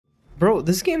Bro,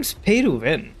 this game's pay to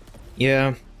win.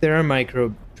 Yeah, there are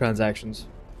microtransactions.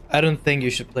 I don't think you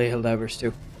should play Helldivers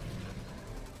 2.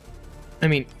 I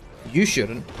mean, you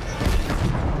shouldn't.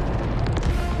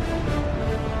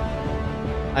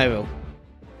 I will.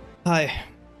 Hi,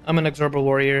 I'm an Inexorable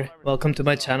warrior. Welcome to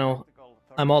my channel.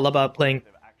 I'm all about playing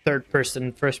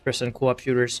third-person, first-person co-op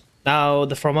shooters. Now,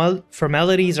 the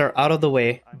formalities are out of the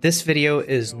way. This video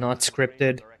is not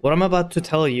scripted. What I'm about to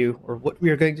tell you, or what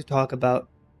we are going to talk about,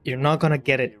 you're not gonna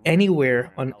get it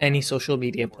anywhere on any social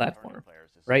media platform,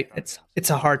 right? It's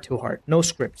a heart-to-heart, no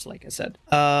scripts, like I said.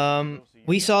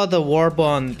 We saw the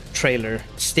Warbond trailer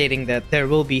stating that there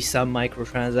will be some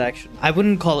microtransactions. I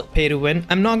wouldn't call it pay to win.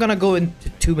 I'm not gonna go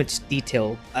into too much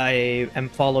detail. I am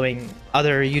following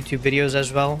other YouTube videos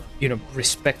as well, you know,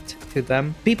 respect to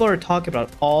them. People are talking about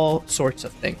all sorts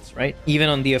of things, right? Even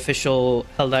on the official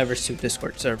Helldivers 2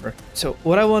 Discord server. So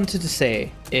what I wanted to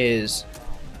say is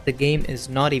the game is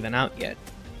not even out yet.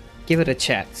 Give it a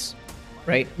chance,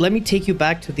 right? Let me take you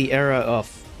back to the era of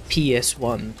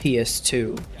PS1,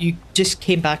 PS2. You just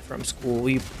came back from school,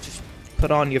 you just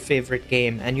put on your favorite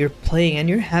game and you're playing and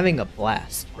you're having a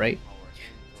blast, right?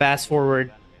 Fast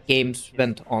forward, games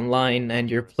went online and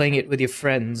you're playing it with your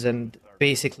friends, and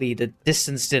basically the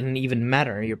distance didn't even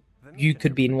matter. You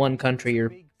could be in one country,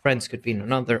 your friends could be in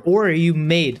another, or you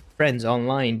made friends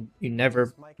online you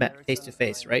never met face to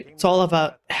face, right? It's all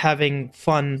about having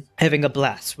fun, having a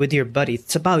blast with your buddy.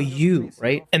 It's about you,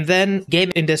 right? And then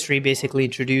game industry basically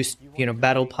introduced, you know,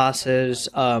 battle passes,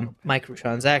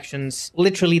 microtransactions,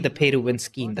 literally the pay to win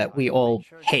scheme that we all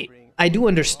hate. I do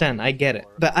understand, I get it,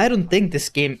 but I don't think this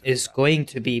game is going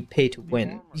to be pay to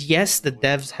win. Yes, the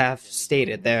devs have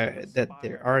stated that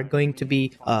there are going to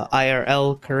be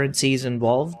IRL currencies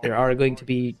involved. There are going to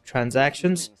be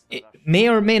transactions. It may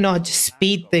or may not just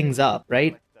speed things up,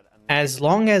 right? As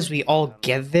long as we all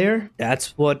get there,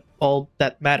 that's what all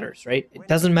that matters, right? It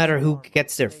doesn't matter who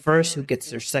gets there first, who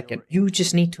gets there second. You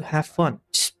just need to have fun.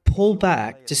 Just pull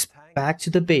back, just back to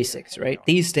the basics, right?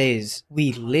 These days,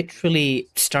 we literally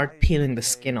start peeling the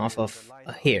skin off of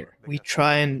a hair. We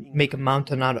try and make a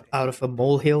mountain out of a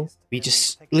molehill. We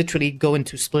just literally go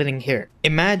into splitting hair.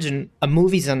 Imagine a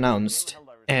movie's announced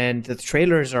and the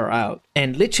trailers are out,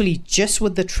 and literally just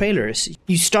with the trailers,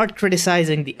 you start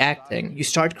criticizing the acting, you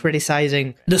start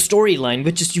criticizing the storyline,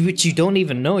 which you don't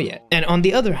even know yet. And on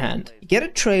the other hand, you get a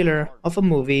trailer of a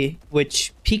movie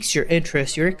which piques your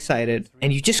interest, you're excited,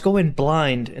 and you just go in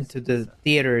blind into the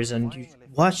theaters and you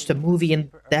watch the movie,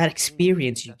 and that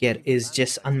experience you get is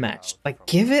just unmatched. Like,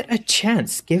 give it a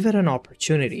chance, give it an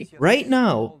opportunity. Right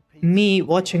now, me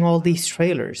watching all these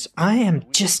trailers, I am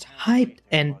just hyped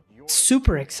and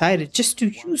super excited just to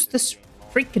use this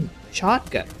freaking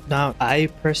shotgun. Now, I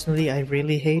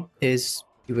really hate is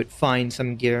you would find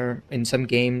some gear in some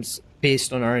games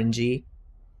based on RNG.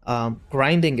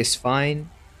 Grinding is fine.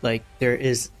 Like, there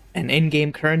is an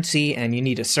in-game currency and you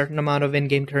need a certain amount of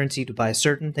in-game currency to buy a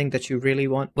certain thing that you really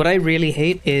want. What I really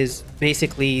hate is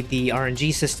basically the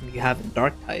RNG system you have in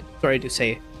Darktide. Sorry to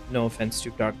say, no offense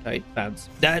to Darktide fans.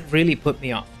 That really put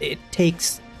me off. It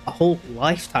takes a whole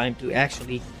lifetime to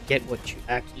actually get what you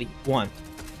actually want,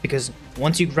 because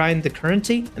once you grind the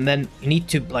currency and then you need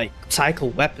to like cycle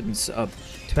weapons up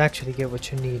to actually get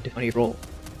what you need on your roll.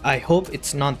 I hope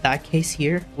it's not that case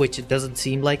here, which it doesn't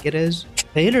seem like it is.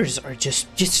 Trailers are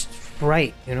just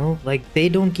right, you know, like they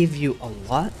don't give you a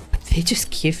lot, but they just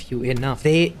give you enough.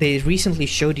 They recently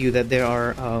showed you that there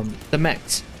are the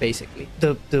mechs, basically.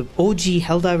 The OG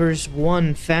Helldivers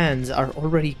 1 fans are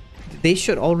already, they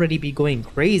should already be going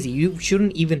crazy. You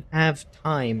shouldn't even have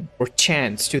time or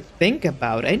chance to think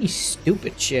about any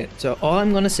stupid shit. So all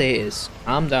I'm gonna say is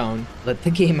calm down, let the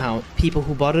game out. People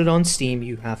who bought it on Steam,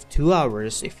 you have 2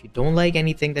 hours. If you don't like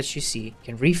anything that you see, you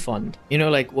can refund. You know,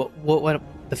 like what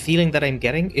the feeling that I'm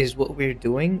getting is what we're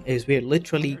doing is we're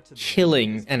literally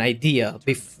killing an idea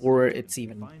before it's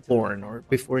even born, or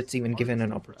before it's even given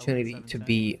an opportunity to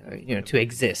be, you know, to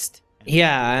exist.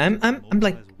 Yeah,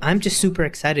 I'm just super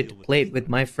excited to play it with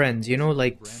my friends, you know,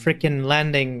 like freaking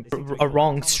landing a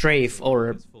wrong strafe,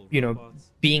 or, you know,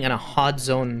 being in a hot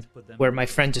zone where my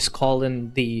friend just called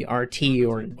in the RT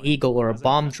or an eagle or a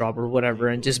bomb drop or whatever,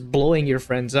 and just blowing your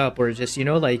friends up, or just, you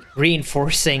know, like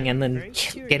reinforcing and then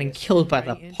getting killed by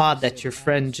the pod that your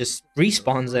friend just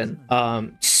respawns in.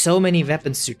 So many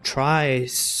weapons to try,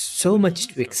 so much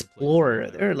to explore.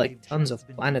 There are like tons of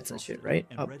planets and shit, right?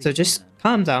 So just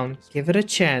calm down, give it a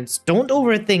chance, don't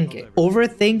overthink it.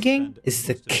 Overthinking is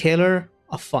the killer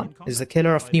of fun, is the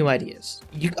killer of new ideas.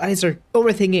 You guys are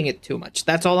overthinking it too much.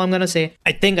 That's all I'm gonna say.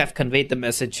 I think I've conveyed the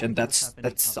message, and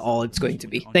that's all it's going to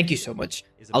be. Thank you so much.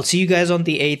 I'll see you guys on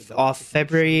the 8th of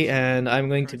February, and I'm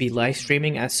going to be live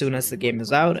streaming as soon as the game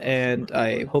is out, and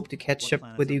I hope to catch up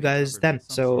with you guys then.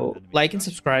 So like and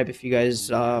subscribe if you guys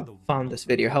found this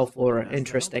video helpful or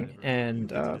interesting,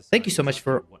 and thank you so much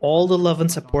for all the love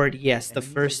and support. Yes, the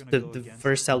first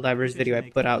Helldivers video I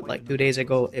put out like 2 days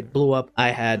ago, it blew up. I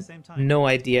had no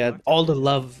idea. All the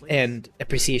love and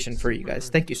appreciation for you guys.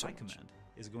 Thank you so much.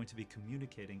 Is going to be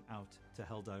communicating out to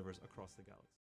Helldivers across the galaxy.